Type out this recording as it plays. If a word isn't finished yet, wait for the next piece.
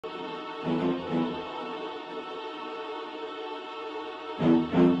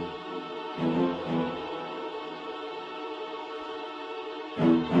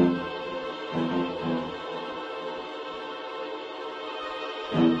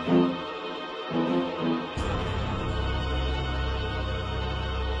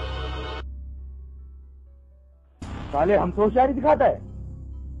साले हम होशियारी दिखाता है।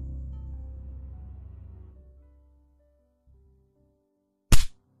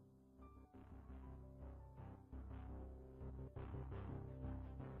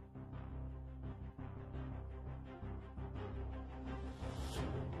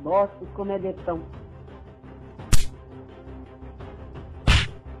 बॉस इसको मैं देखता हूँ।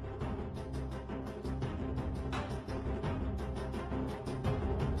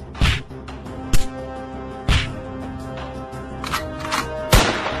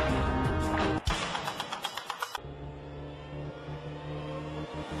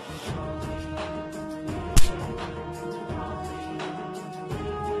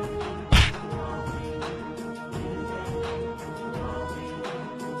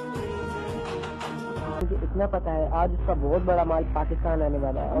 मुझे इतना पता है आज उसका बहुत बड़ा माल पाकिस्तान आने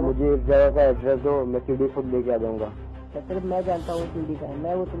वाला है। और मुझे एक जगह का एड्रेस दो, मैं सीडी खुद लेके आ जाऊंगा। सिर्फ मैं जानता हूँ सीडी का है,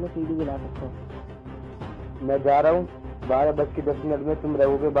 मैं वो तुम्हें सीडी दिला सकता हूँ। मैं जा रहा हूँ, 12:10 में तुम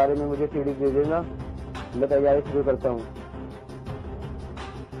रघु के बारे में मुझे सीडी दे देना, मैं तैयारी शुरू करता हूँ।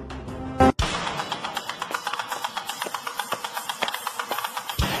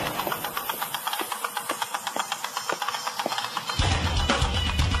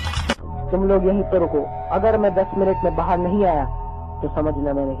 तुम लोग यहीं पर रुको, अगर मैं 10 मिनट में बाहर नहीं आया तो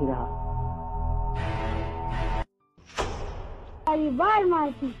समझना मैं नहीं रहा। बार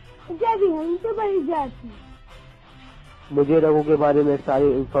मारती जब हम तो बड़ी जाती। मुझे रघु के बारे में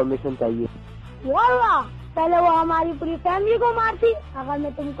सारी इंफॉर्मेशन चाहिए। वाह, पहले वो हमारी पूरी फैमिली को मारती, अगर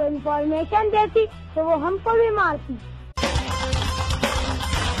मैं तुमको इंफॉर्मेशन देती तो वो हमको भी मारती।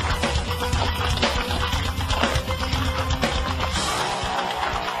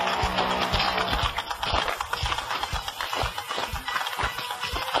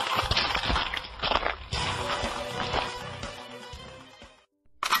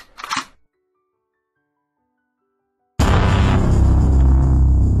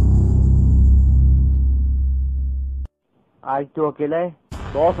 आज तो अकेला है।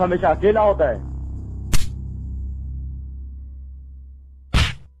 बॉस हमेशा अकेला होता है।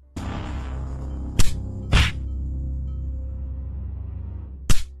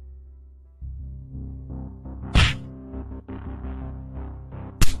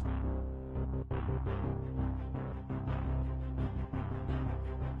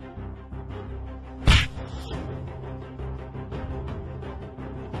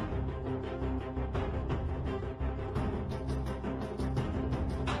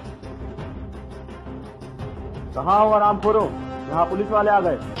 कहाँ हो आरामखोरो, यहाँ पुलिस वाले आ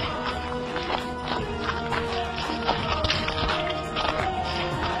गए।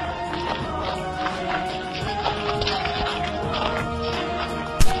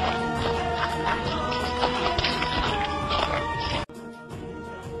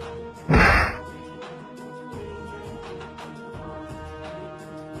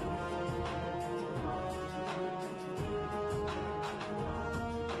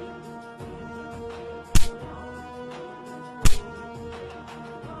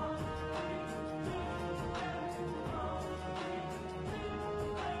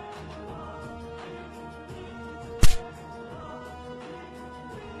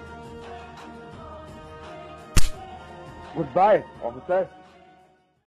 Good bye officer.